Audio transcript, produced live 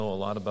Know a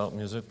lot about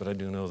music, but I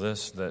do know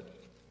this, that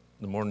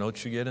the more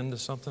notes you get into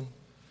something,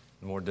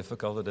 the more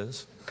difficult it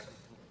is.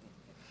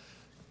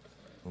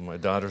 When my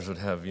daughters would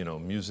have,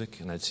 music,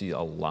 and I'd see a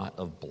lot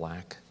of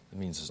black, it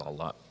means there's a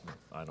lot,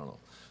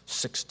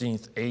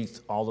 16th,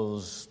 8th, all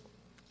those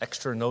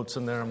extra notes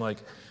in there. I'm like,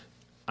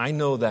 I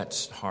know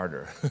that's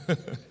harder.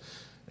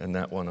 And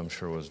that one, I'm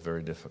sure, was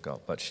very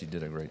difficult, but she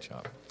did a great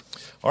job.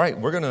 All right,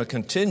 we're going to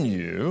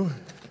continue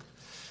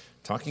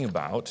talking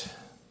about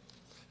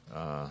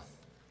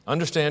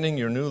understanding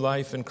your new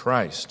life in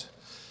Christ.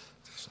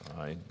 So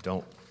I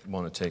don't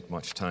want to take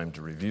much time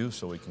to review,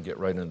 so we can get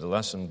right into the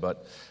lesson.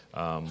 But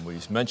we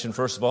mentioned,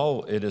 first of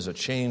all, it is a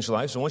changed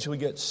life. So once we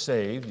get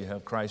saved, you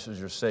have Christ as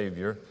your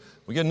Savior,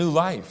 we get a new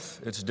life.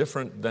 It's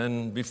different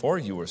than before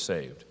you were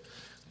saved.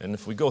 And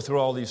if we go through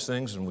all these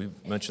things, and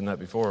we've mentioned that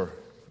before,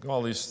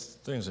 all these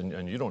things,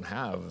 and you don't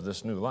have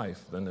this new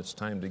life, then it's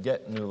time to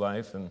get new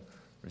life and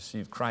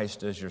receive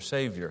Christ as your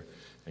Savior,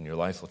 and your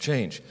life will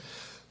change.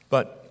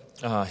 But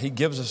He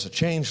gives us a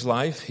changed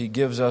life. He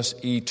gives us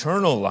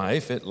eternal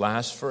life. It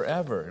lasts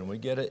forever, and we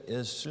get it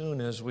as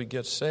soon as we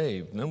get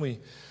saved. And then we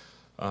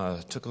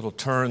took a little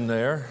turn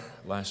there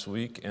last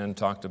week and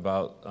talked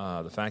about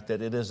the fact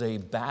that it is a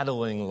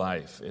battling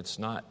life. It's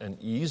not an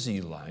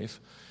easy life.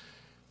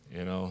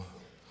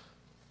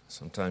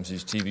 Sometimes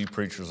these TV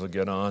preachers will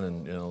get on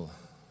and,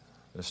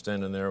 they're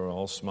standing there with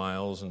all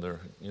smiles and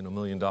their, $1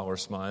 million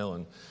smile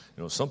and,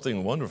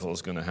 something wonderful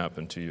is going to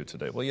happen to you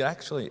today. Well,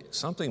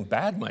 something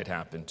bad might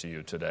happen to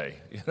you today,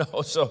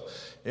 So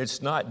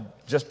it's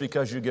not just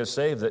because you get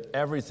saved that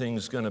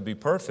everything's going to be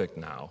perfect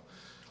now.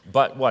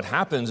 But what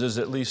happens is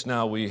at least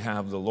now we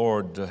have the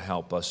Lord to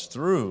help us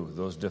through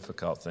those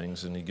difficult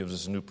things, and He gives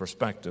us a new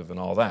perspective and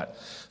all that.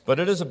 But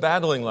it is a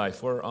battling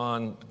life. We're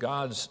on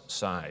God's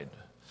side.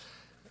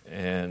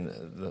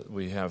 And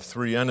we have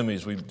three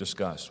enemies we've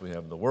discussed. We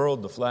have the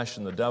world, the flesh,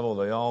 and the devil.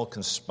 They all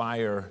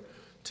conspire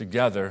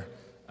together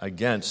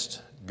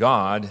against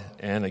God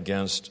and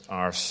against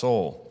our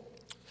soul.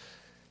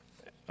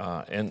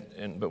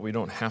 But we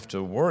don't have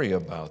to worry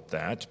about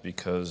that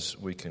because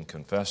we can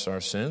confess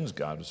our sins.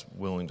 God is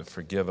willing to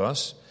forgive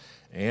us.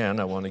 And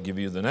I want to give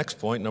you the next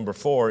point, number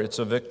 4. It's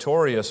a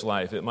victorious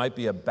life. It might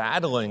be a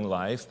battling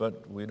life,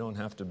 but we don't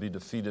have to be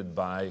defeated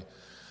by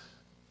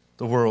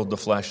the world, the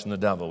flesh, and the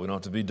devil. We don't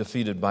have to be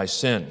defeated by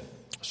sin.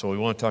 So we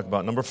want to talk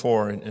about number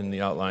 4 in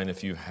the outline.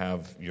 If you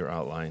have your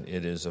outline,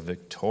 it is a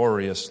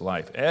victorious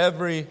life.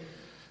 Every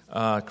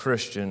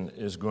Christian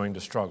is going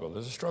to struggle.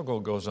 There's a struggle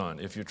that goes on.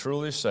 If you're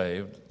truly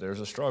saved, there's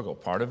a struggle.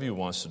 Part of you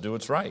wants to do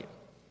what's right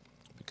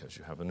because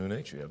you have a new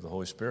nature. You have the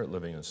Holy Spirit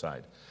living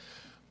inside.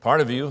 Part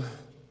of you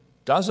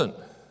doesn't.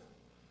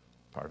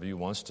 Part of you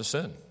wants to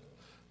sin.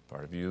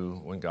 Part of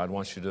you, when God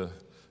wants you to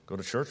go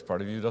to church,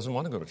 part of you doesn't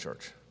want to go to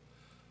church.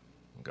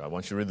 God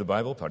wants you to read the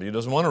Bible, part of you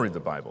doesn't want to read the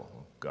Bible.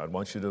 God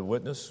wants you to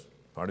witness,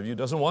 part of you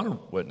doesn't want to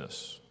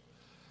witness.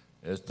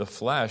 The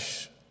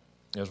flesh,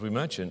 as we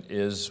mentioned,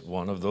 is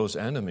one of those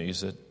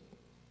enemies that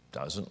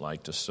doesn't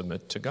like to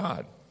submit to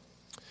God.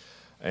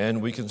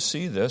 And we can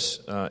see this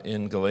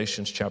in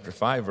Galatians chapter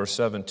 5, verse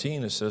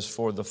 17. It says,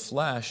 "For the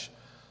flesh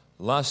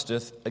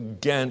lusteth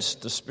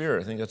against the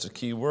Spirit." I think that's a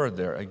key word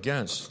there,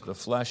 against. The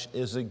flesh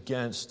is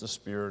against the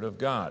Spirit of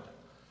God.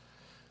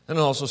 And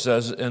it also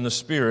says, "And the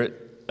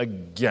Spirit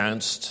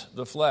against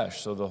the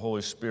flesh." So the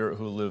Holy Spirit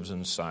who lives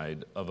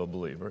inside of a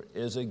believer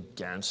is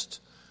against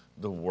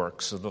the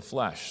works of the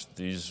flesh.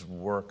 These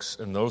works,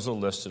 and those are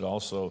listed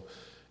also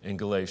in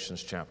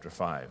Galatians chapter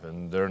 5.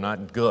 And they're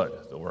not good,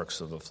 the works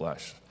of the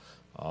flesh.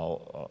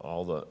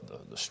 All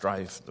the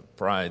strife, the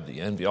pride, the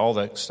envy, all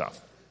that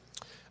stuff.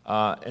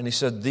 And he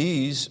said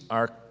these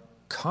are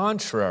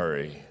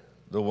contrary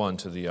the one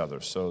to the other.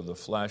 So the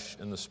flesh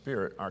and the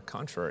spirit are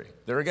contrary.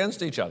 They're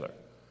against each other.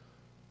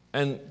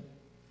 And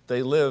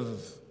they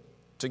live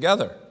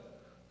together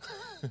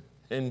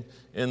in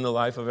the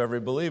life of every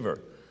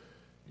believer,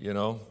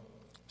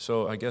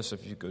 So I guess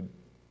if you could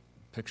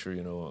picture,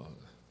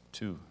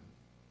 two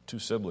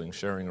siblings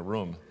sharing a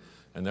room,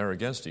 and they're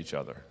against each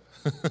other,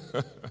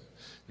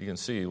 you can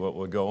see what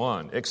would go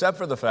on. Except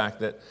for the fact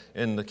that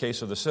in the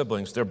case of the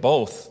siblings, they're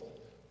both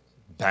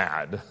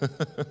bad.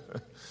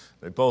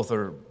 They both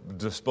are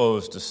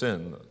disposed to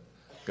sin.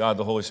 God,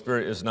 the Holy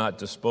Spirit, is not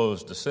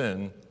disposed to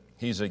sin.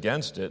 He's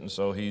against it, and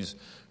so He's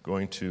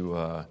going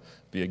to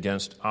be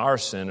against our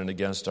sin and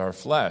against our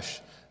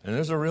flesh. And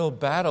there's a real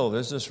battle.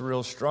 There's this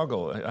real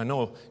struggle. I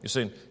know you're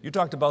saying, you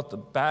talked about the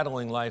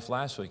battling life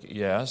last week.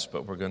 Yes,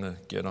 but we're going to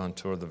get on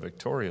toward the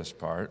victorious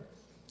part.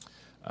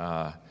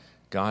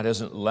 God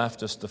hasn't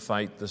left us to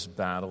fight this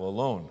battle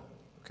alone.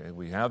 Okay,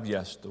 we have,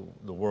 yes,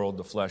 the world,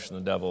 the flesh, and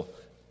the devil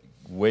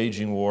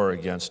waging war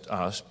against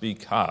us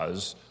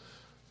because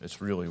it's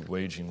really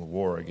waging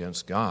war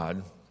against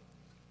God.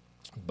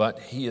 But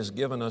He has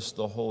given us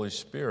the Holy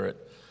Spirit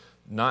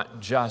not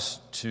just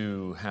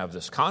to have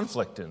this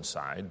conflict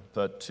inside,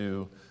 but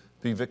to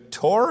be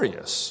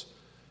victorious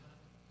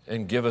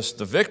and give us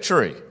the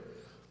victory.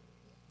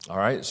 All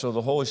right, so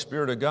the Holy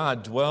Spirit of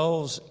God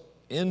dwells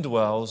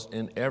indwells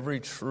in every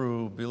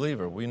true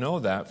believer. We know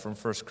that from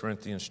 1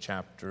 Corinthians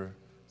chapter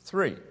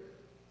 3,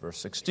 verse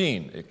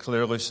 16. It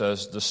clearly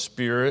says, the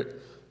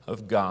Spirit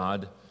of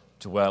God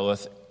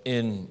dwelleth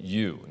in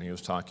you. And he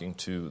was talking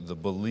to the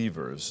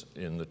believers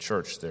in the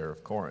church there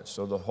of Corinth.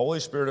 So the Holy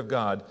Spirit of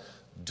God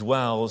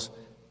dwells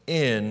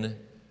in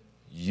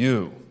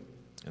you.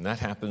 And that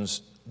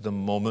happens the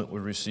moment we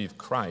receive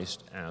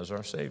Christ as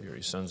our Savior.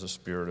 He sends the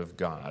Spirit of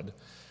God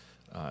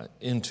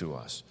into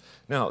us.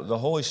 Now, the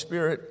Holy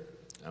Spirit,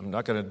 I'm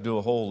not going to do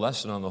a whole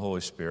lesson on the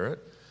Holy Spirit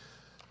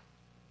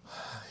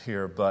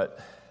here, but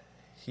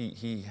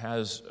he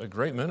has a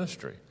great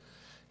ministry.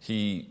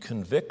 He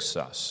convicts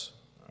us,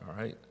 all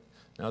right?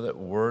 Now that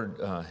word,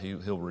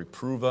 he'll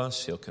reprove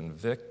us, he'll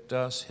convict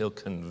us, he'll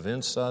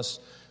convince us,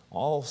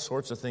 all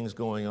sorts of things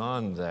going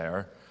on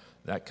there.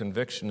 That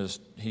conviction is,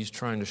 he's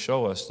trying to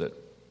show us that,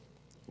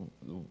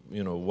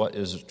 what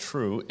is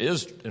true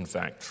is in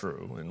fact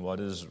true, and what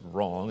is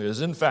wrong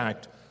is in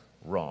fact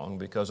wrong,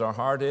 because our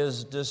heart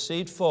is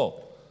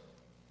deceitful.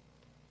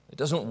 It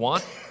doesn't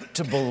want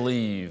to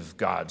believe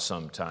God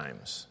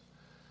sometimes.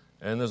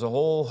 And there's a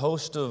whole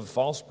host of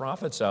false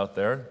prophets out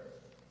there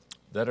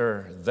that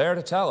are there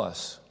to tell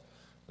us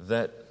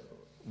that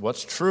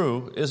what's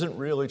true isn't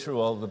really true.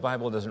 Well, the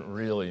Bible doesn't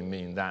really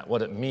mean that.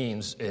 What it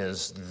means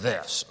is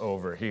this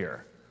over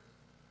here.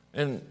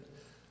 And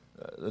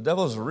the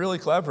devil is really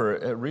clever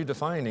at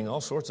redefining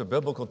all sorts of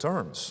biblical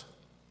terms.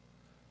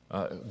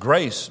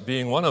 Grace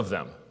being one of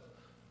them,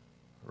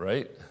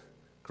 right?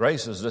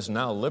 Grace is this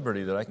now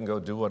liberty that I can go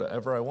do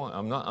whatever I want.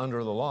 I'm not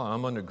under the law.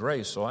 I'm under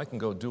grace, so I can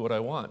go do what I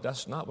want.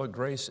 That's not what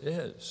grace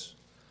is.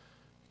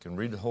 You can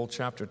read the whole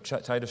chapter,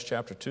 Titus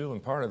chapter 2,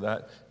 and part of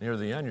that, near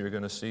the end, you're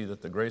going to see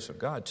that the grace of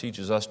God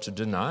teaches us to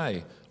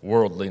deny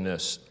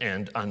worldliness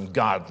and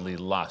ungodly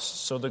lusts.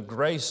 So the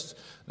grace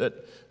that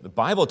the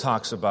Bible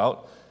talks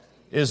about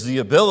is the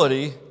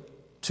ability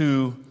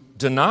to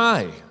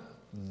deny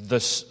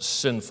this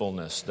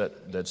sinfulness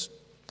that's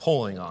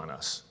pulling on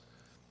us.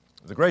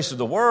 The grace of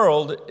the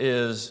world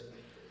is,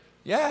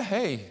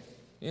 hey,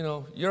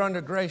 you're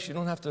under grace. You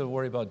don't have to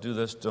worry about do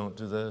this, don't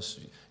do this.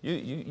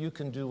 You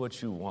can do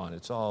what you want.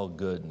 It's all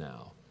good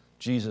now.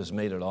 Jesus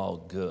made it all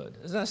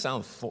good. Doesn't that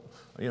sound,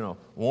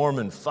 warm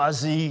and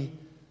fuzzy?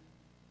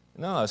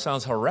 No, it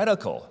sounds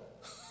heretical.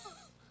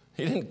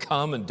 He didn't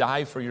come and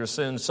die for your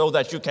sins so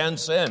that you can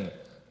sin.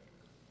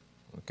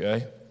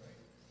 Okay?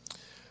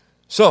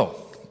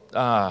 So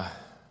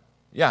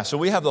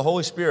we have the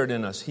Holy Spirit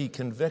in us. He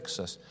convicts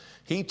us.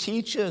 He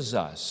teaches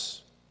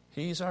us.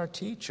 He's our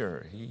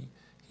teacher.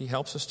 He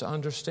helps us to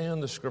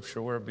understand the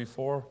Scripture where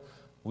before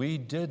we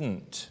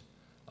didn't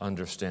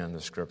understand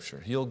the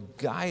Scripture. He'll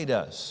guide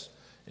us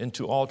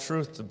into all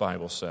truth, the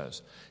Bible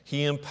says.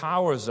 He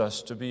empowers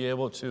us to be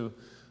able to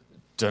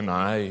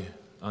deny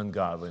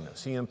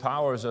ungodliness. He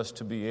empowers us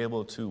to be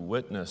able to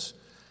witness.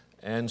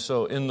 And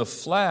so in the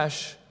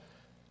flesh,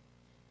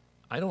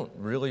 I don't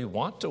really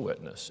want to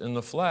witness. In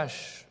the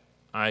flesh,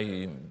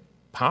 I'm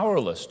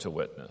powerless to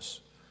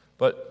witness.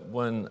 But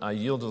when I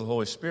yield to the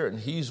Holy Spirit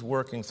and He's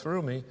working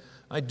through me,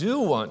 I do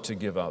want to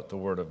give out the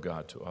Word of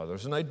God to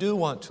others, and I do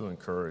want to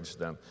encourage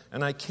them.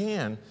 And I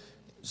can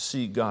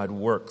see God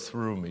work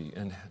through me,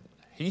 and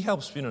He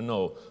helps me to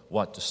know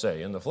what to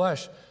say. In the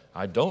flesh,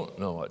 I don't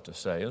know what to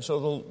say. And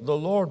so the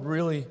Lord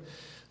really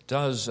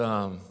does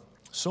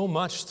so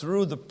much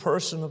through the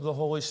person of the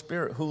Holy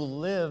Spirit who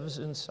lives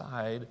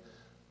inside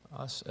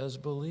us as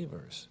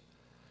believers.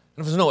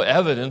 And if there's no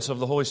evidence of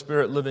the Holy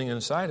Spirit living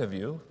inside of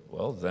you,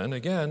 well, then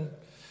again,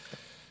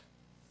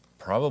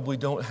 probably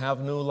don't have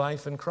new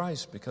life in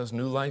Christ, because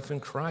new life in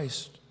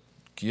Christ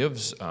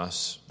gives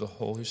us the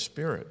Holy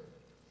Spirit.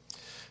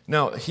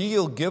 Now,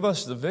 He'll give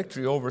us the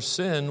victory over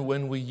sin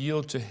when we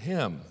yield to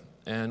Him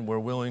and we're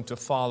willing to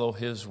follow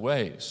His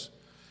ways.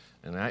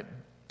 And that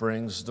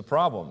brings the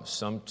problem.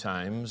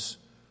 Sometimes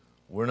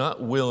we're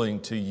not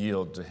willing to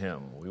yield to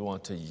Him. We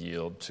want to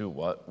yield to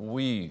what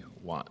we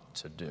want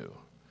to do.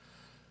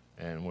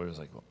 And we're just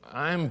like, well,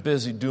 I'm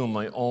busy doing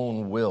my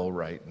own will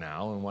right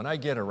now, and when I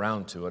get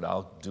around to it,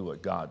 I'll do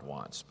what God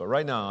wants. But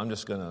right now, I'm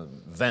just going to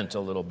vent a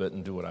little bit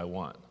and do what I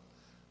want.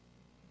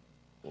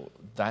 Well,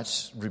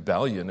 that's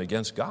rebellion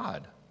against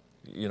God.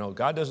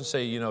 God doesn't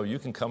say, you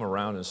can come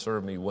around and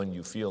serve me when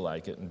you feel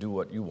like it and do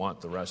what you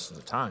want the rest of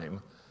the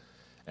time.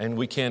 And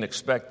we can't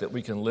expect that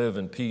we can live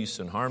in peace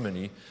and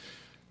harmony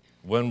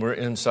when we're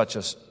in such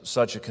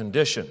a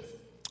condition.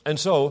 And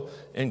so,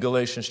 in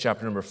Galatians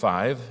chapter number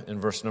 5,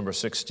 in verse number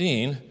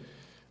 16,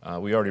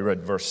 we already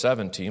read verse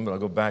 17, but I'll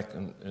go back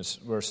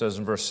where it says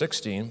in verse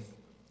 16,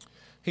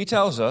 he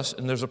tells us,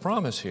 and there's a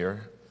promise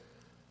here,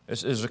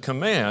 it's a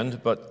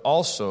command, but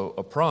also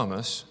a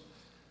promise,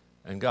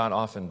 and God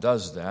often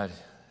does that.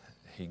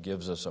 He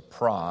gives us a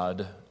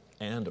prod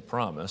and a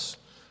promise,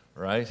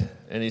 right?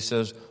 And He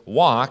says,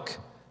 walk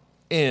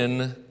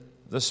in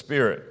the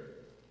Spirit.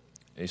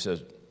 He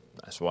says,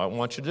 that's what I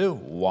want you to do.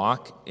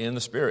 Walk in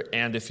the Spirit.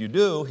 And if you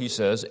do, He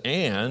says,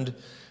 and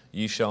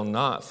ye shall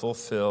not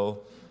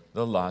fulfill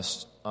the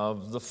lust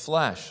of the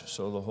flesh.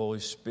 So the Holy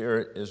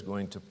Spirit is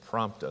going to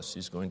prompt us.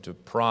 He's going to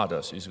prod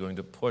us. He's going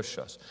to push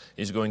us.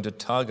 He's going to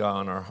tug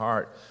on our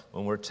heart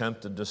when we're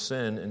tempted to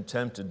sin and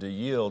tempted to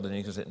yield. And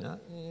he can say, no,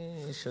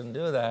 you shouldn't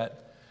do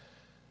that.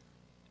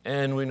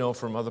 And we know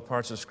from other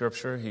parts of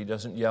Scripture, he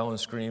doesn't yell and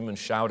scream and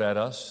shout at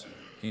us.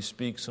 He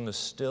speaks in a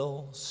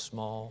still,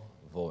 small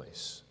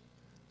voice.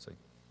 It's like,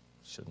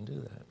 shouldn't do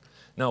that.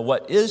 Now,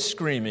 what is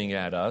screaming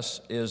at us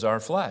is our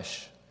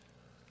flesh.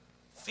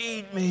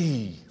 Feed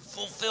me,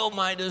 fulfill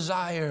my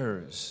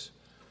desires.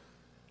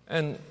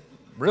 And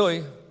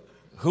really,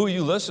 who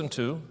you listen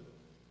to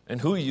and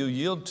who you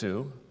yield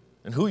to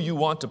and who you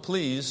want to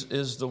please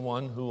is the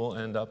one who will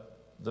end up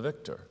the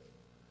victor.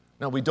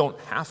 Now, we don't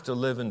have to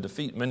live in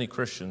defeat. Many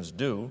Christians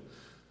do.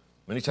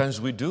 Many times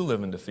we do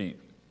live in defeat.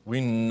 We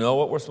know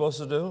what we're supposed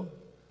to do.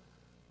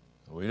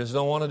 We just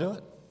don't want to do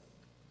it.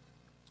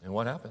 And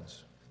what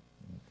happens?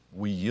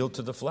 We yield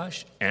to the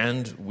flesh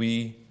and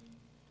we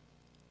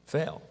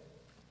fail.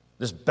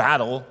 This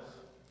battle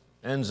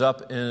ends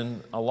up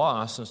in a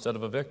loss instead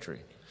of a victory.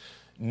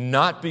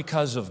 Not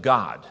because of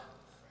God.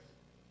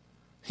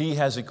 He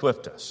has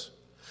equipped us.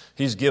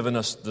 He's given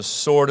us the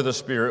sword of the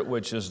Spirit,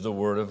 which is the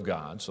Word of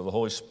God. So the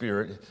Holy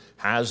Spirit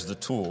has the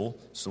tool.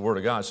 It's the Word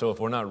of God. So if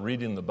we're not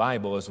reading the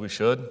Bible as we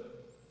should,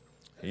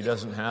 he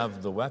doesn't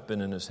have the weapon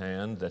in his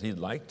hand that he'd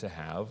like to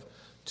have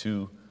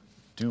to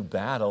do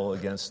battle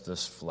against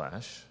this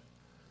flesh.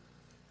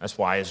 That's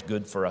why it's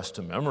good for us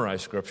to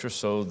memorize Scripture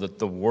so that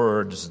the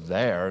Word's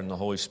there and the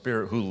Holy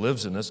Spirit who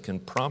lives in us can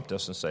prompt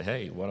us and say,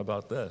 hey, what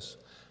about this?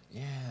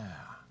 Yeah.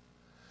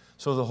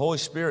 So the Holy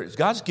Spirit,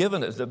 God's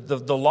given it.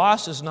 The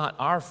loss is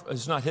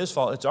not his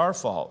fault, it's our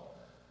fault.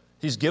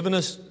 He's given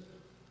us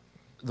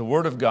the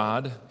Word of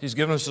God. He's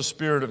given us the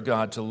Spirit of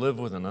God to live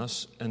within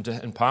us and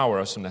to empower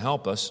us and to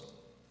help us.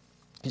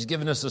 He's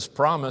given us this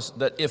promise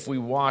that if we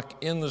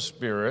walk in the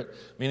Spirit,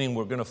 meaning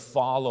we're going to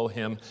follow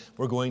Him,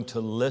 we're going to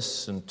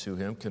listen to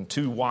Him. Can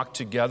two walk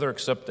together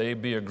except they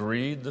be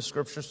agreed, the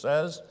Scripture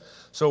says?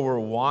 So we're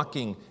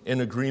walking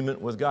in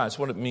agreement with God. That's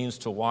what it means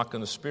to walk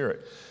in the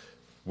Spirit.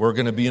 We're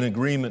going to be in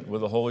agreement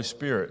with the Holy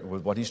Spirit,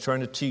 with what He's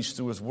trying to teach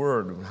through His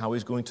Word, and how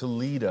He's going to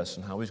lead us,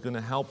 and how He's going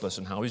to help us,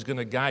 and how He's going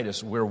to guide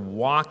us. We're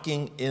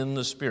walking in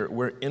the Spirit.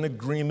 We're in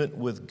agreement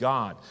with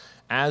God.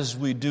 As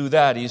we do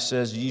that, he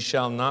says, ye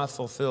shall not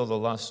fulfill the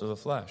lust of the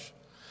flesh.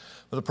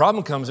 But the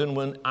problem comes in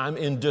when I'm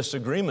in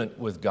disagreement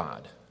with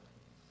God.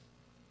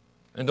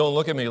 And don't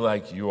look at me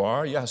like you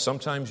are. Yeah,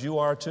 sometimes you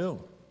are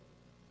too.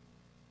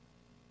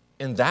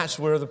 And that's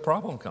where the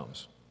problem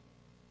comes.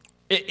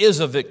 It is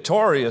a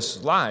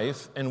victorious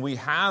life, and we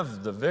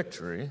have the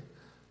victory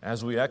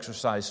as we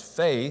exercise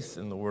faith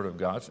in the Word of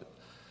God.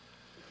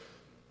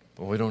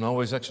 But we don't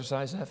always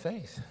exercise that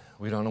faith.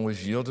 We don't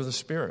always yield to the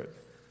Spirit.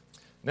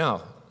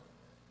 Now,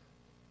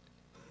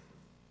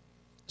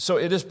 so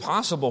it is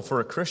possible for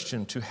a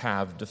Christian to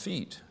have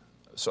defeat.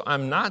 So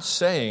I'm not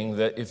saying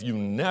that if you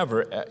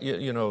never,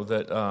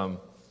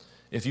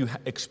 if you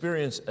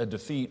experience a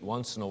defeat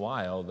once in a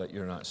while that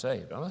you're not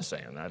saved. I'm not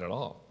saying that at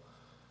all.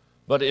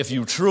 But if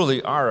you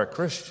truly are a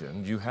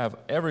Christian, you have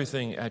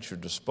everything at your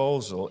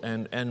disposal,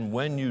 and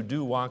when you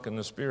do walk in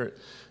the Spirit,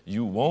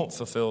 you won't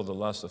fulfill the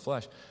lust of the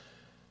flesh.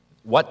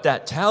 What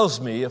that tells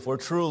me, if we're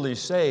truly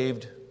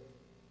saved,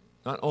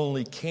 not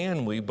only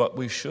can we, but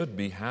we should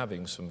be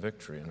having some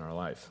victory in our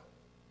life.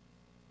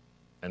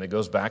 And it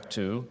goes back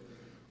to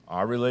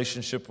our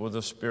relationship with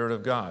the Spirit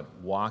of God,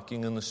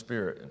 walking in the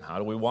Spirit. And how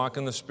do we walk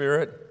in the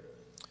Spirit?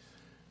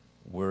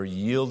 We're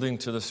yielding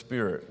to the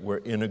Spirit. We're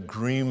in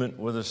agreement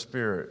with the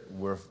Spirit.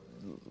 We're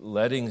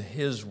letting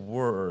His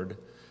Word,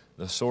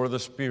 the sword of the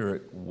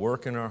Spirit,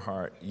 work in our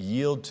heart,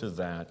 yield to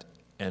that,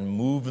 and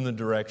move in the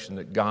direction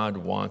that God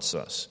wants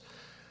us.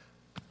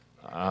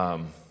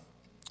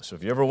 So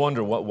if you ever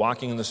wonder what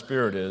walking in the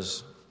Spirit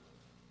is,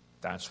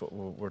 that's what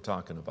we're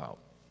talking about,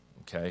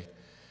 okay?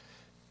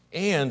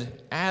 And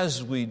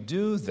as we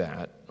do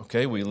that,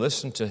 okay, we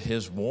listen to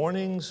His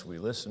warnings, we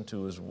listen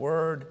to His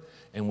Word,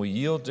 and we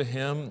yield to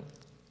Him,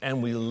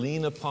 and we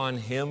lean upon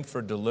Him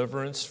for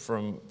deliverance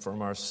from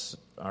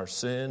our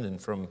sin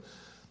and from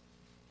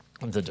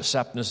the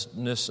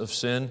deceptiveness of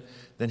sin,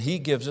 then He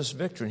gives us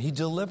victory, and He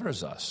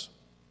delivers us.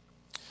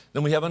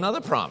 Then we have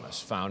another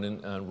promise found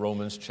in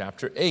Romans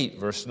chapter 8,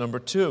 verse number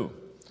 2.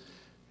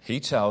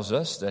 He tells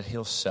us that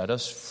He'll set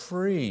us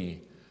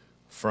free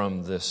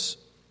from this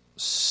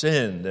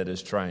sin that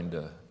is trying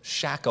to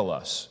shackle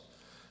us.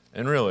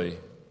 And really,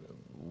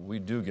 we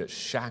do get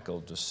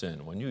shackled to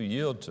sin. When you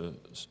yield to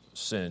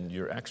sin,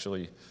 you're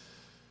actually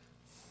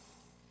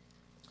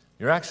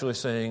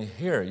saying,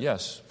 here,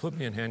 yes, put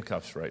me in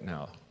handcuffs right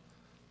now.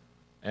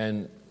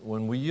 And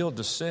when we yield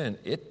to sin,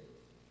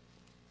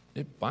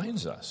 it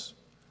binds us.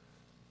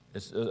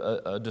 It's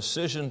a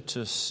decision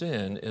to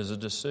sin is a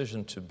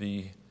decision to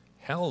be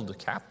held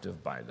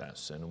captive by that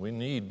sin. We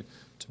need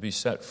to be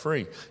set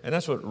free. And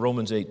that's what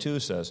Romans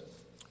 8:2 says.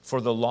 For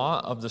the law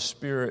of the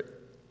Spirit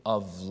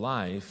of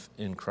life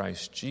in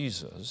Christ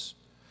Jesus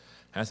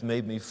hath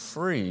made me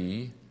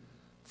free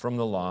from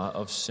the law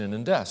of sin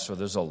and death. So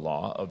there's a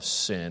law of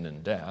sin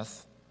and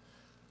death.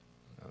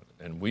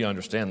 And we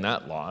understand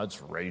that law.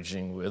 It's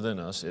raging within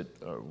us.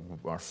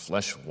 Our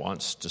flesh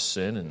wants to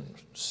sin, and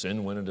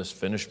sin, when it is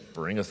finished,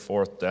 bringeth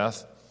forth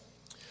death.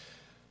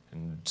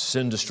 And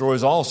sin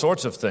destroys all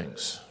sorts of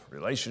things,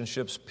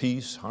 relationships,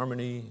 peace,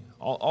 harmony,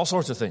 all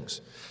sorts of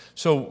things.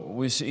 So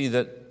we see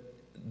that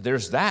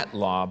there's that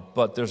law,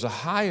 but there's a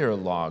higher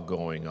law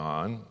going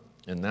on,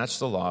 and that's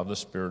the law of the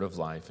Spirit of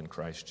life in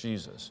Christ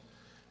Jesus.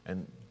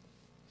 And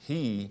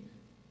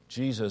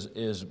Jesus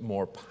is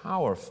more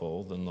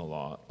powerful than the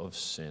law of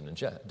sin and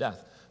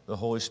death. The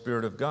Holy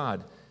Spirit of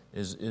God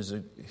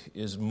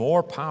is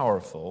more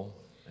powerful,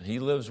 and He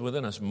lives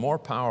within us, more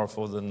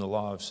powerful than the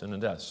law of sin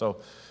and death.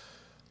 So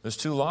there's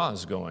two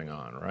laws going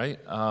on, right?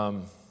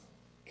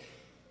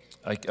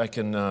 I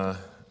can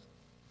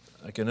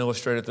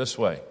illustrate it this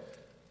way.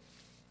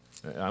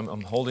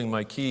 I'm holding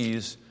my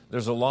keys.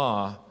 There's a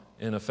law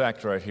in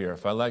effect right here.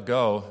 If I let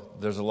go,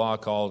 there's a law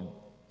called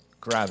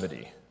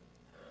gravity.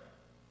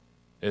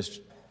 It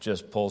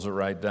just pulls it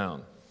right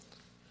down.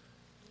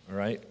 All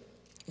right?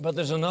 But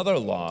there's another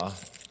law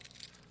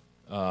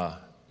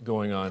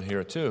going on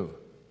here too.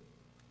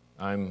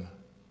 I've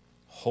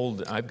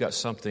got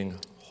something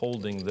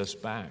holding this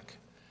back,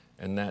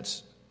 and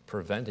that's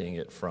preventing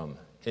it from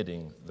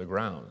hitting the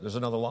ground. There's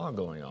another law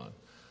going on,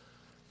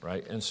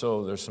 right? And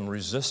so there's some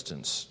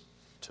resistance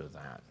to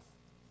that.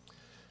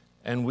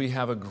 And we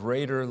have a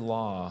greater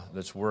law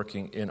that's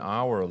working in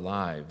our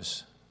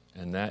lives,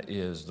 and that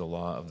is the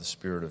law of the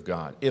Spirit of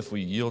God. If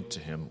we yield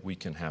to Him, we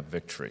can have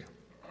victory.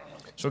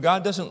 So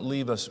God doesn't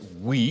leave us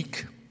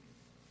weak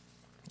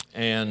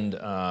and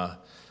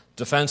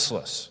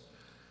defenseless.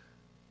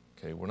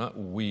 Okay, we're not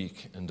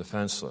weak and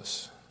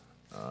defenseless.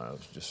 I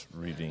was just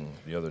reading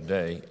the other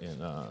day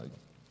in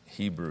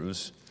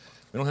Hebrews.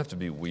 We don't have to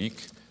be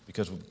weak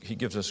because He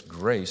gives us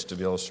grace to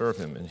be able to serve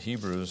Him. In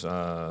Hebrews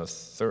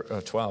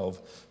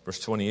 12, verse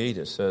 28,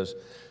 it says,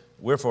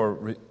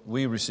 "Wherefore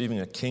we, receiving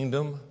a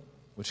kingdom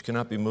which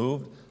cannot be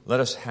moved, let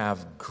us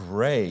have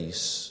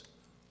grace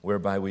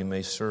whereby we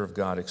may serve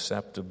God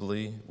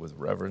acceptably with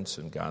reverence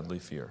and godly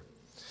fear."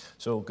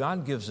 So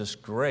God gives us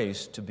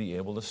grace to be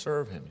able to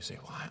serve Him. You say,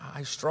 well,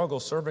 I struggle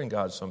serving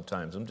God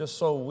sometimes. I'm just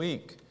so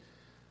weak.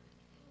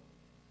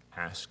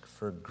 Ask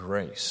for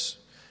grace.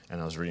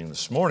 And I was reading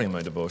this morning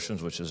my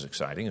devotions, which is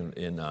exciting.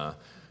 In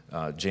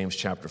James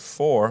chapter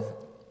 4,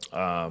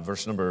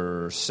 verse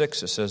number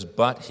 6, it says,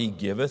 "But He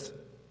giveth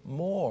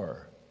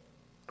more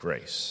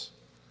grace.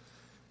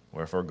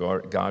 Wherefore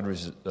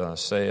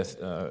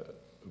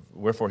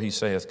wherefore He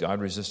saith, God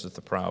resisteth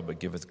the proud, but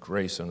giveth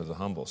grace unto the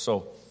humble."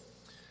 So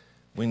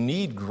we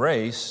need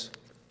grace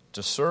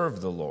to serve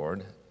the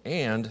Lord,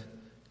 and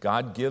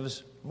God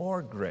gives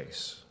more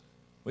grace.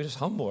 We just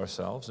humble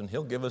ourselves, and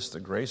He'll give us the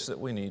grace that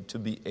we need to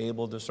be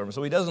able to serve Him.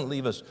 So He doesn't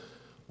leave us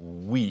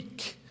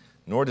weak,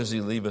 nor does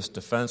He leave us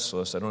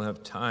defenseless. I don't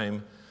have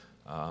time,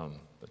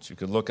 but you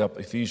could look up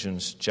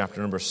Ephesians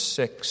chapter number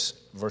 6,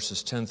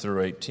 verses 10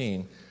 through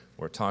 18,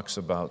 where it talks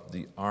about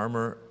the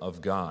armor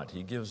of God.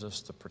 He gives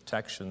us the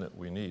protection that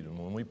we need. And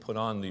when we put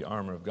on the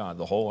armor of God,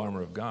 the whole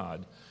armor of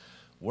God,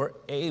 we're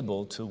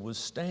able to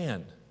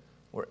withstand.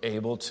 We're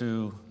able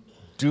to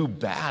do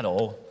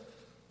battle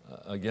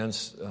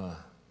against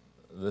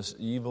this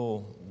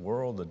evil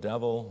world, the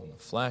devil,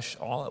 the flesh.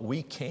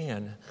 We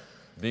can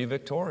be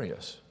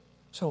victorious.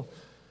 So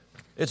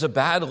it's a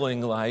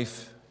battling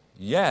life,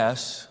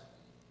 yes,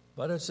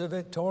 but it's a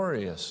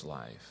victorious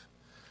life.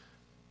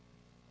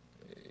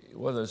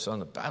 Whether it's on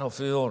the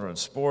battlefield or in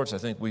sports, I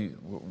think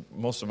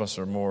most of us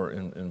are more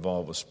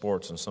involved with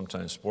sports, and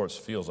sometimes sports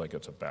feels like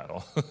it's a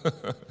battle.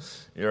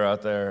 You're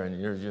out there and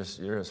you're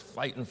just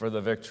fighting for the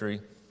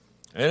victory,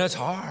 and it's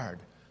hard.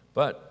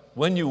 But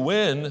when you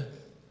win,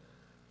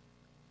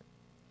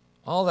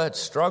 all that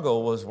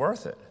struggle was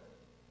worth it.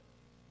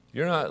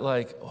 You're not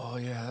like, oh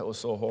yeah, that was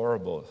so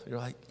horrible. You're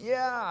like,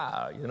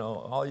 yeah,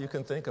 all you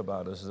can think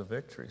about is the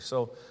victory.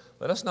 So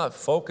let us not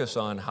focus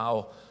on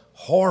how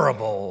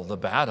horrible the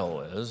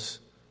battle is,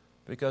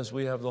 because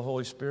we have the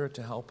Holy Spirit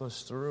to help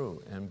us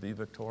through and be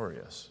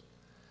victorious.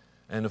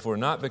 And if we're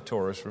not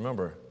victorious,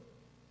 remember,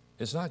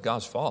 it's not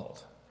God's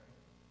fault.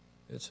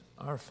 It's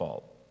our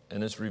fault.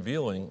 And it's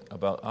revealing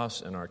about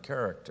us and our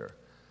character.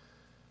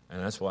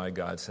 And that's why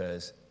God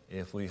says,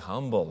 if we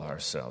humble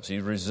ourselves, He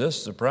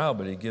resists the proud,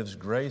 but He gives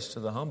grace to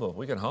the humble. If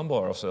we can humble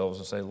ourselves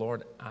and say,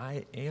 Lord,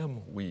 I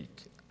am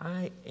weak.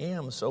 I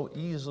am so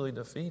easily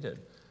defeated.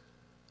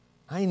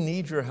 I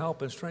need your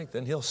help and strength.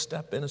 And He'll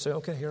step in and say,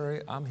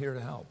 okay, I'm here to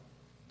help.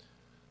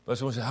 But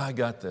someone say, I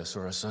got this,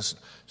 or it's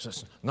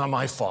not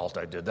my fault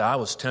I did that. I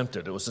was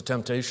tempted. It was the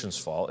temptation's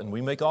fault. And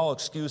we make all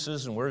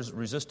excuses, and we're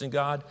resisting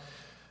God.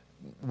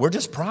 We're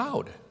just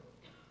proud.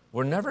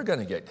 We're never going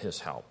to get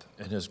His help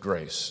and His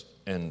grace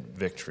and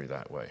victory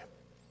that way.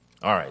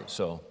 All right,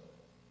 so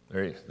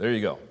there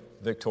you go.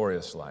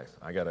 Victorious life.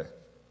 I got to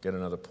get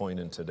another point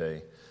in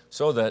today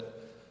so that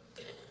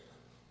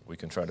we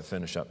can try to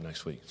finish up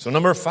next week. So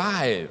number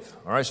 5.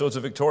 All right, so it's a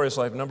victorious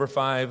life. Number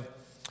 5,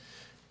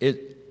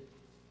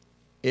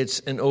 it's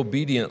an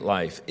obedient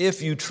life.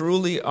 If you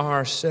truly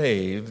are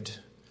saved,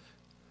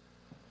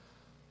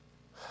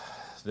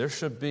 there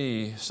should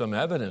be some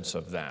evidence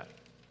of that.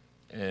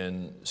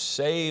 And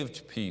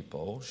saved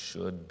people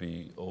should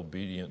be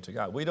obedient to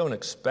God. We don't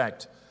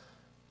expect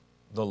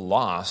the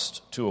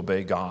lost to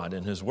obey God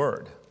and His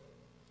Word,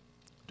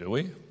 do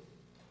we?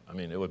 I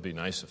mean, it would be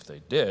nice if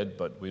they did,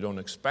 but we don't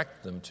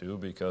expect them to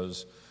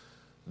because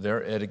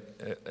they're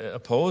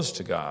opposed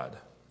to God.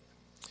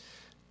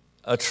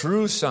 A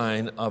true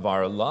sign of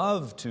our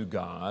love to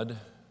God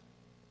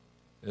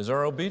is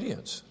our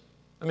obedience.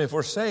 I mean, if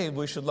we're saved,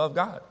 we should love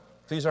God.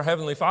 If He's our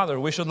Heavenly Father,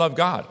 we should love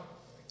God.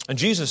 And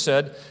Jesus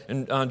said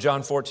in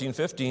John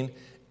 14:15,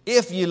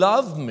 "If ye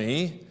love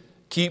me,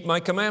 keep my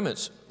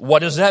commandments." What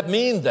does that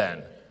mean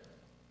then?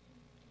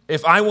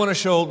 If I want to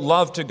show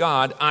love to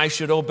God, I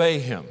should obey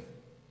Him.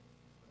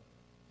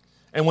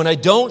 And when I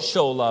don't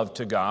show love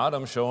to God,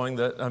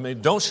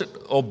 don't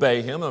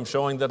obey Him, I'm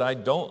showing that I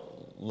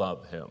don't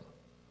love Him.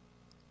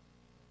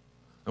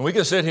 And we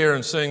can sit here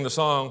and sing the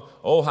song,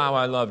 "Oh, how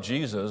I love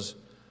Jesus,"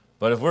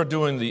 but if we're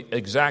doing the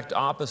exact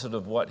opposite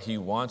of what He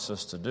wants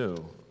us to do,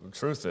 the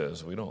truth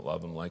is we don't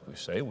love Him like we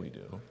say we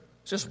do.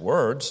 It's just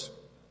words.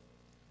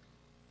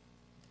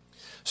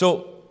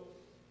 So,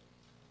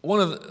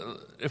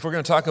 if we're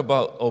going to talk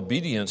about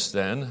obedience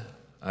then,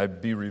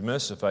 I'd be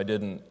remiss if I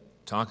didn't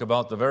talk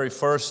about the very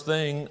first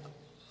thing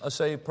a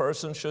saved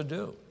person should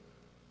do.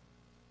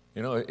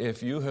 You know,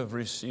 if you have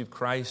received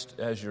Christ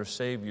as your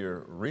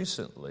Savior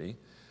recently,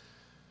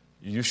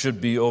 you should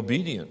be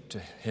obedient to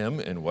Him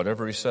in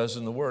whatever He says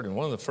in the Word. And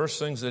one of the first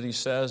things that He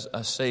says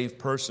a saved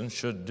person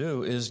should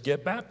do is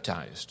get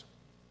baptized.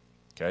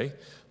 Okay?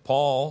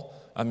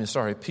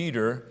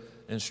 Peter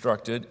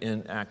instructed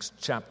in Acts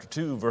chapter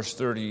 2, verse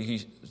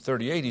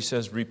 38, he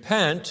says,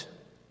 "Repent."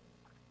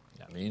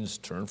 That means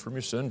turn from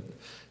your sin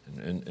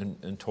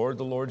and toward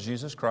the Lord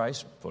Jesus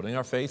Christ, putting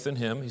our faith in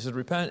Him. He said,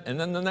 "Repent." And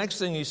then the next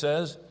thing he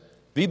says,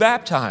 "Be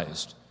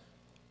baptized,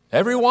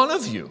 every one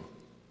of you,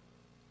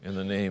 in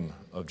the name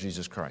of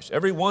Jesus Christ."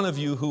 Every one of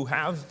you who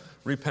have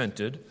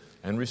repented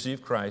and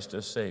received Christ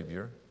as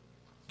Savior,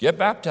 get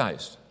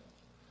baptized.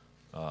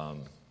 The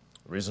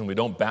reason we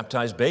don't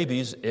baptize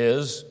babies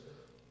is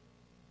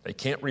they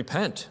can't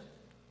repent.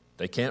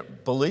 They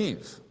can't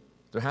believe.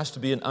 There has to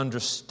be an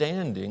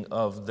understanding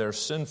of their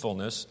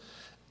sinfulness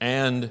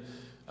and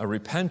a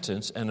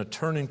repentance and a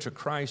turning to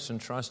Christ and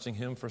trusting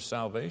Him for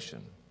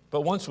salvation.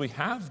 But once we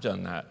have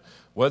done that,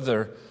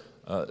 whether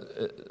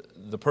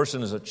the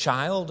person is a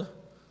child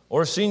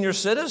or a senior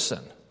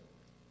citizen,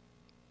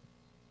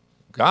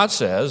 God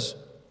says,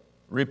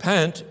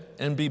 "Repent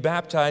and be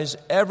baptized,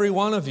 every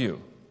one of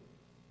you,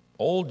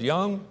 old,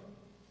 young,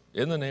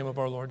 in the name of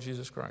our Lord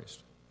Jesus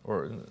Christ,"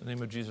 or in the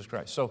name of Jesus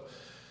Christ. So,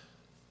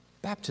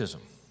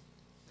 baptism,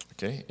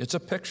 okay, it's a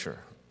picture.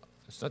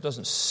 That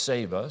doesn't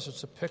save us.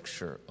 It's a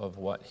picture of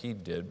what He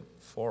did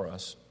for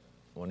us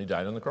when He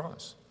died on the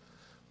cross.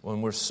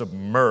 When we're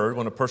submerged,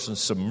 when a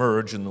person's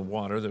submerged in the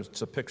water,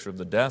 it's a picture of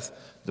the death,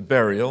 the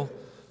burial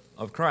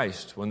of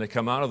Christ. When they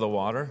come out of the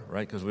water,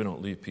 right, because we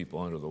don't leave people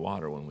under the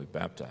water when we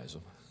baptize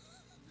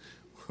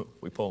them.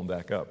 We pull them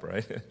back up,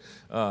 right?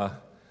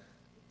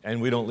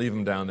 And we don't leave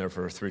them down there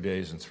for 3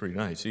 days and 3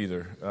 nights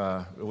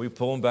either. We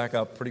pull them back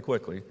up pretty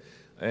quickly.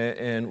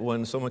 And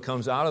when someone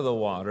comes out of the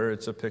water,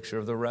 it's a picture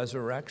of the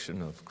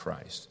resurrection of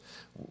Christ.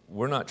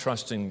 We're not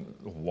trusting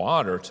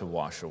water to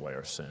wash away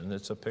our sin.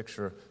 It's a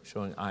picture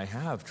showing I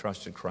have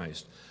trusted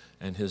Christ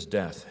and His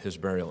death, His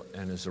burial,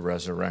 and His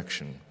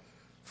resurrection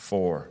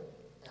for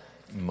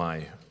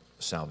my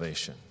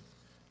salvation.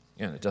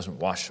 Again, it doesn't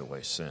wash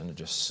away sin. It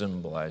just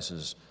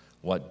symbolizes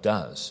what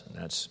does, and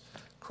that's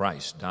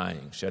Christ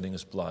dying, shedding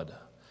His blood.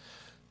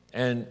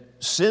 And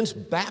since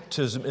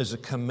baptism is a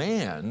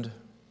command,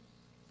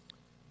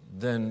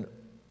 then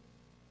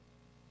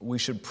we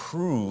should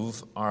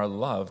prove our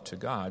love to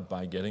God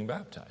by getting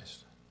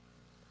baptized.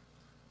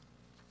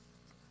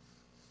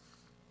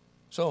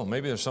 So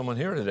maybe there's someone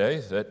here today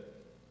that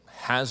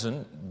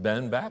hasn't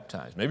been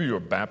baptized. Maybe you were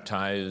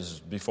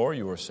baptized before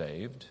you were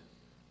saved.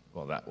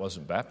 Well, that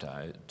wasn't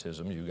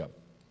baptism. You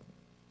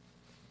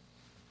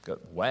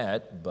got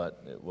wet,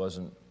 but it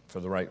wasn't for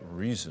the right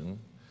reason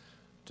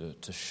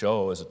to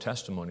show as a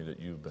testimony that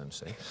you've been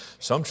saved.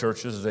 Some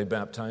churches, they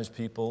baptize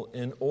people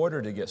in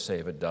order to get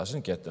saved. It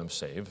doesn't get them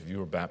saved. If you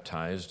were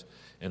baptized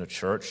in a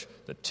church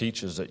that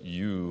teaches that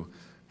you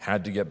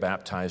had to get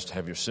baptized to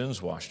have your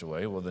sins washed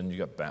away, well, then you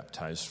got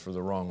baptized for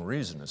the wrong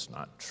reason. It's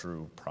not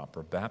true,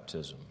 proper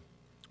baptism.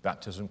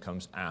 Baptism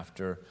comes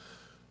after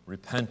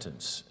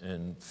repentance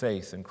and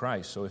faith in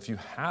Christ. So if you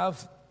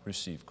have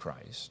received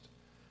Christ,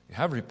 you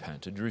have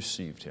repented, you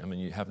received Him,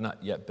 and you have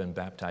not yet been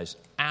baptized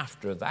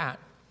after that,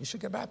 you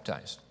should get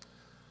baptized.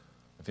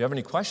 If you have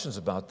any questions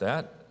about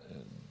that,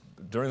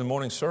 during the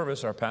morning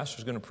service, our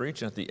pastor's going to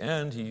preach, and at the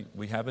end,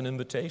 we have an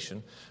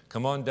invitation.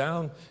 Come on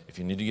down. If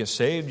you need to get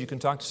saved, you can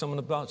talk to someone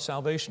about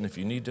salvation. If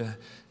you need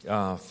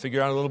to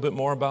figure out a little bit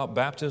more about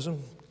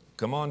baptism,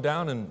 come on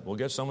down, and we'll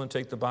get someone to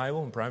take the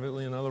Bible and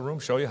privately in another room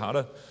show you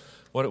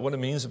what it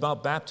means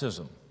about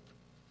baptism.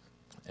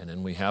 And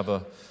then we have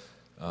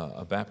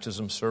a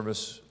baptism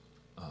service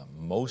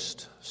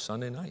most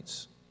Sunday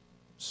nights.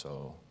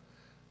 So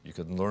You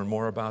can learn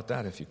more about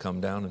that if you come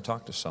down and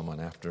talk to someone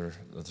after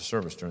the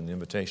service during the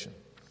invitation.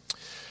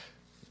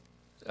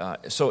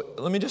 So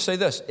let me just say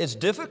this. It's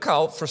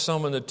difficult for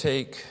someone to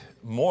take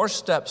more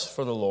steps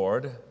for the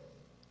Lord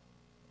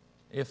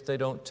if they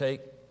don't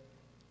take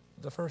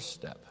the first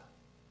step.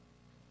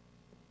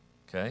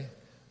 Okay?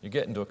 You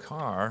get into a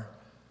car.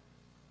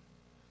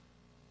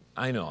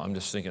 I know, I'm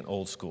just thinking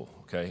old school,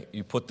 okay?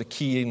 You put the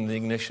key in the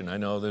ignition. I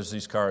know there's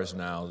these cars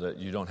now that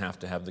you don't have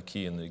to have the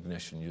key in the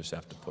ignition. You just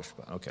have to push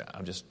button. Okay,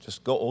 I'm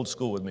just go old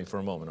school with me for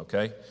a moment,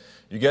 okay?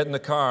 You get in the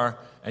car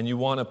and you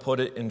want to put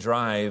it in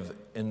drive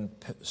and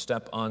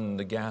step on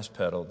the gas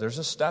pedal. There's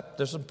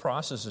some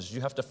processes.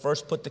 You have to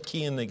first put the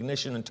key in the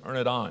ignition and turn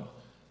it on.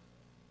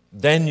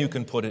 Then you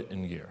can put it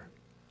in gear.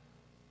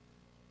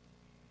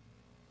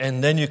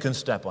 And then you can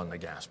step on the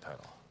gas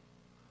pedal.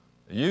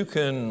 You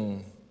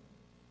can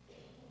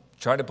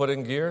try to put it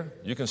in gear.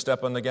 You can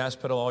step on the gas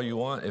pedal all you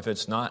want. If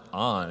it's not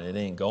on, it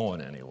ain't going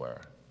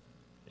anywhere.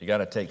 You got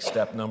to take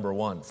step number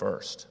 1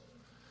 first.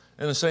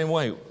 In the same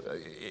way,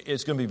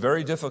 it's going to be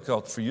very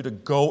difficult for you to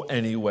go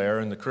anywhere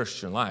in the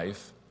Christian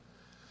life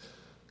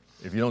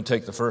if you don't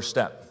take the first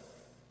step.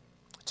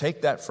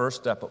 Take that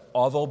first step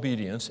of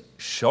obedience.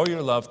 Show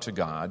your love to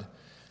God.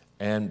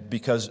 And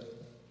because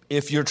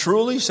if you're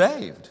truly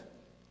saved,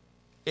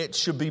 it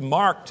should be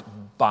marked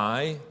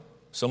by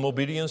some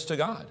obedience to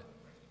God.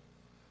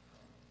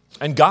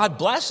 And God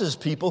blesses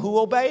people who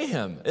obey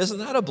Him. Isn't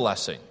that a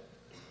blessing?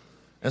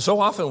 And so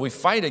often we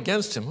fight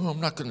against Him. Oh, I'm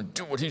not going to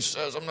do what He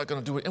says. I'm not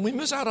going to do it. And we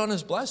miss out on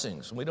His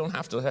blessings. We don't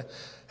have to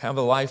have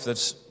a life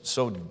that's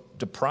so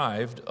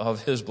deprived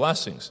of His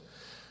blessings.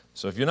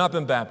 So if you've not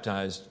been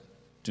baptized,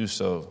 do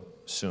so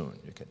soon.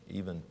 You can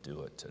even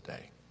do it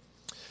today.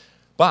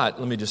 But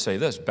let me just say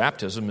this.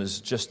 Baptism is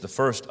just the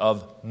first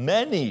of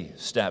many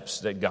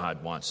steps that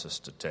God wants us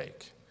to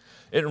take.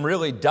 It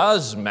really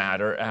does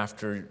matter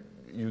after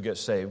you get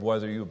saved,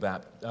 whether you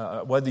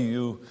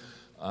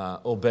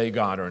obey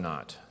God or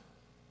not.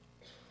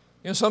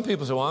 You know, some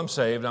people say, well, I'm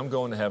saved, I'm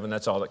going to heaven,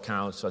 that's all that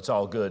counts, that's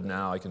all good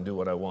now, I can do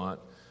what I want.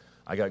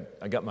 I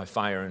got my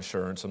fire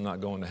insurance, I'm not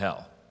going to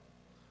hell.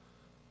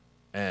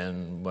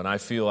 And when I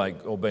feel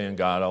like obeying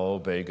God, I'll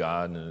obey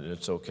God, and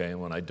it's okay.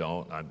 And when I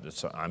don't, I'm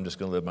just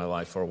going to live my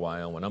life for a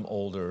while. When I'm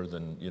older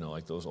than,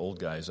 like those old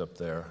guys up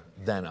there,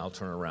 then I'll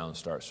turn around and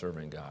start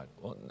serving God.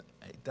 Well,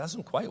 it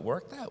doesn't quite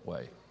work that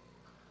way.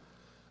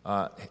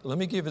 Let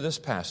me give you this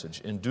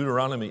passage in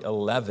Deuteronomy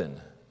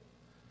 11,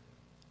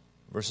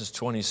 verses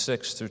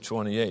 26 through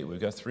 28. We've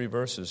got 3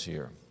 verses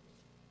here.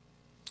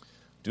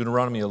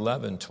 Deuteronomy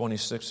 11,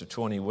 26 to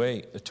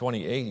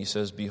 28, he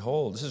says,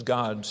 behold, this is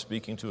God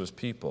speaking to His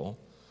people,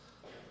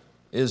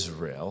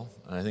 Israel,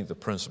 and I think the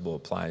principle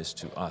applies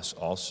to us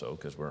also,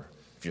 because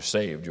if you're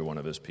saved, you're one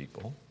of His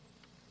people.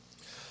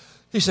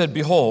 He said,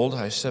 behold,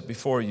 I set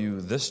before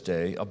you this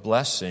day a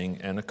blessing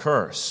and a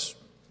curse.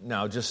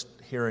 Now, just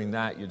hearing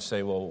that, you'd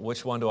say, well,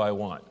 which one do I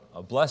want,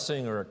 a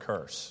blessing or a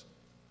curse?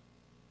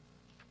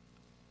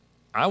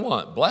 I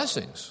want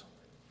blessings,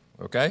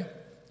 okay?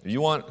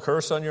 You want a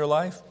curse on your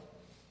life?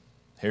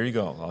 Here you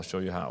go. I'll show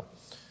you how.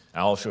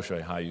 I'll also show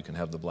you how you can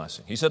have the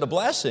blessing. He said, a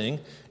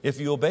blessing if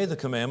you obey the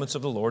commandments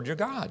of the Lord your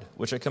God,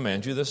 which I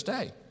command you this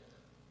day.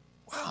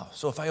 Wow,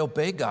 so if I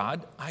obey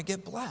God, I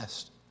get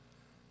blessed.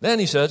 Then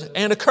he says,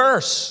 and a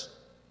curse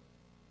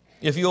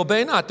if you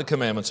obey not the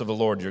commandments of the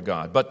Lord your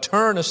God, but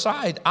turn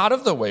aside out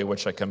of the way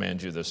which I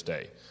command you this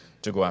day,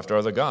 to go after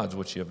other gods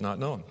which you have not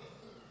known.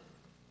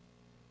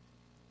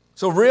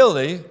 So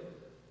really,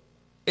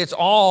 it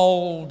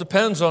all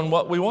depends on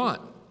what we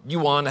want. You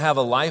want to have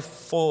a life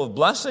full of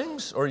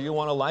blessings, or you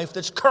want a life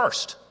that's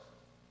cursed?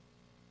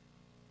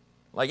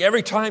 Like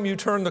every time you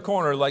turn the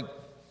corner, like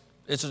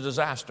it's a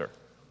disaster.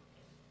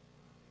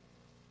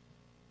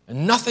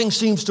 And nothing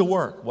seems to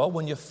work. Well,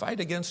 when you fight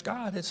against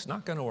God, it's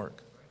not going to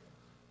work.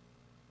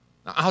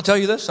 Now, I'll tell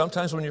you this,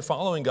 sometimes when you're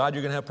following God,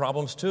 you're going to have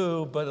problems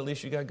too, but at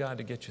least you got God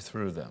to get you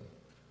through them.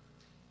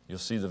 You'll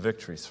see the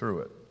victory through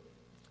it.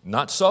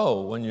 Not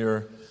so when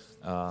you're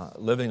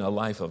living a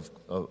life of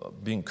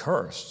being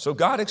cursed. So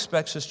God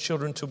expects His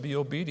children to be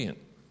obedient.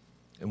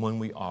 And when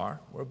we are,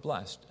 we're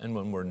blessed. And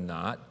when we're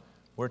not,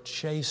 we're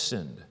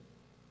chastened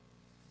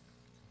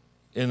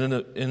in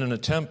an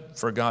attempt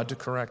for God to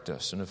correct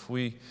us. And if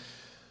we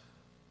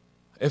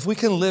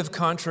can live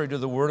contrary to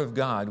the Word of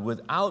God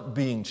without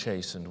being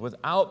chastened,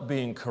 without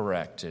being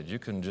corrected, you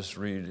can just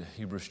read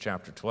Hebrews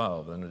chapter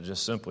 12, and it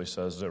just simply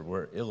says that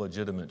we're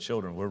illegitimate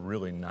children. We're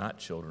really not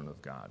children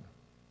of God.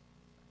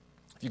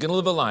 If you can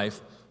live a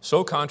life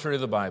so contrary to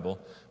the Bible,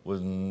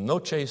 with no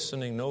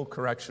chastening, no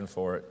correction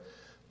for it,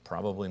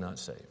 probably not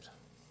saved.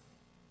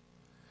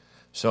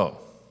 So,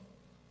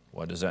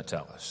 what does that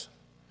tell us?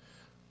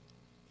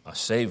 A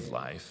saved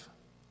life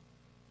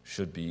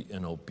should be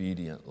an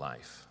obedient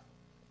life.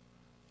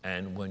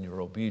 And when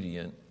you're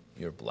obedient,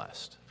 you're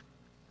blessed.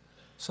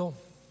 So,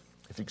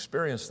 if you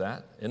experience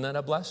that, isn't that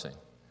a blessing?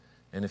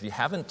 And if you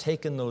haven't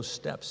taken those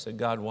steps that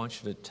God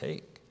wants you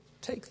to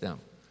take them.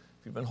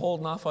 If you've been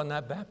holding off on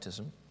that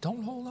baptism,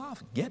 don't hold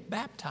off. Get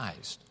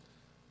baptized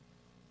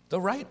the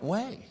right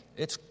way.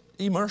 It's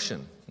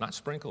immersion, not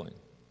sprinkling,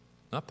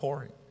 not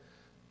pouring.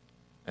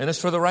 And it's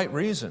for the right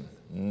reason,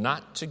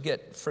 not to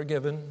get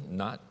forgiven,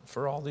 not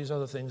for all these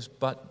other things,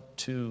 but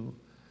to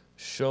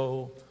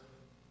show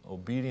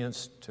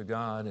obedience to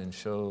God and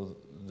show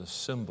the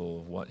symbol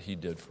of what he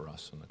did for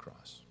us on the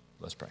cross.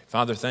 Let's pray.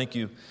 Father, thank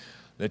you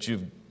that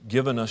you've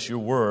given us your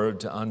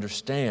word to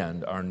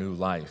understand our new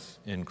life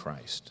in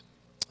Christ.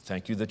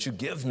 Thank you that you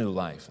give new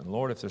life. And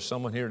Lord, if there's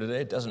someone here today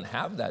that doesn't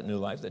have that new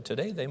life, that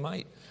today they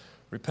might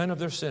repent of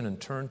their sin and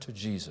turn to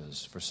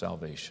Jesus for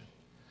salvation.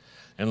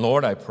 And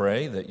Lord, I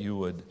pray that you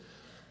would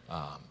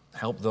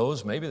help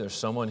those. Maybe there's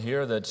someone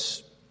here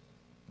that's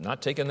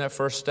not taken that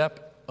first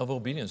step of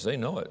obedience. They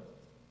know it.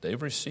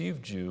 They've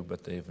received you,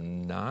 but they've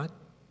not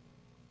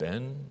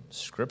been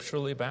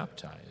scripturally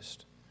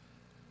baptized.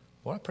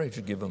 Lord, I pray that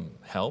you give them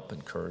help,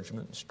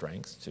 encouragement, and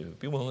strength to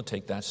be willing to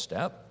take that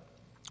step.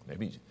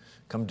 Maybe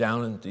come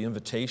down at the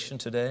invitation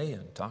today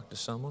and talk to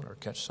someone or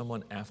catch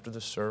someone after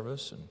the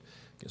service and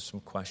get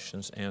some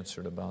questions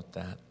answered about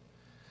that.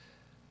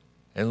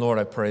 And Lord,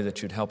 I pray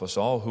that you'd help us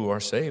all who are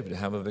saved to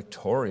have a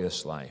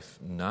victorious life,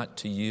 not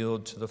to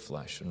yield to the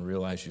flesh, and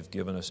realize you've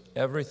given us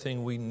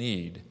everything we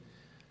need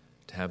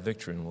to have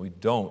victory. And when we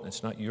don't,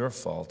 it's not your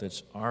fault,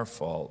 it's our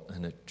fault,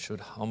 and it should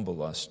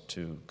humble us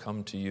to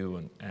come to you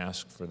and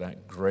ask for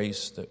that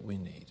grace that we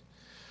need.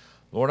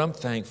 Lord, I'm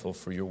thankful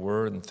for your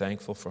word and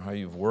thankful for how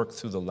you've worked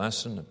through the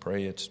lesson. I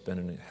pray it's been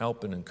a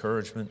help and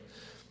encouragement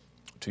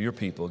to your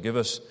people. Give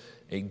us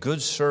a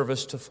good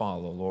service to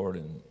follow, Lord,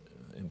 and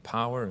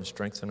empower and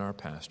strengthen our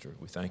pastor.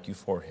 We thank you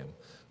for him.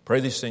 Pray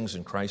these things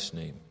in Christ's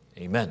name.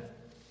 Amen.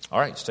 All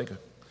right, let's take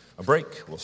a break. We'll